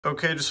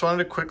Okay, just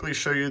wanted to quickly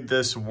show you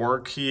this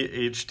Warrky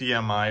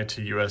HDMI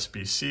to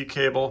USB C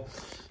cable.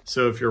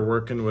 So if you're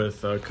working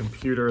with a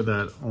computer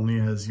that only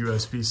has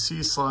USB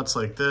C slots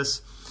like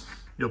this,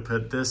 you'll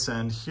put this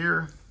end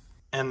here,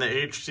 and the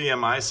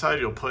HDMI side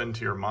you'll put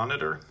into your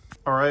monitor.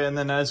 All right, and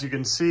then as you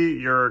can see,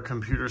 your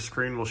computer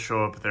screen will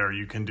show up there.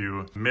 You can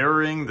do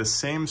mirroring the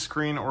same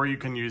screen, or you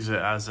can use it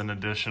as an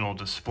additional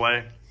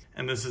display.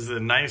 And this is a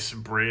nice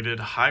braided,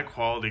 high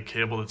quality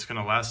cable that's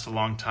gonna last a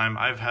long time.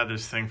 I've had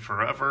this thing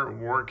forever.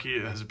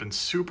 Warrky has been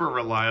super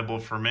reliable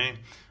for me.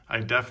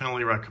 I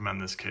definitely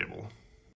recommend this cable.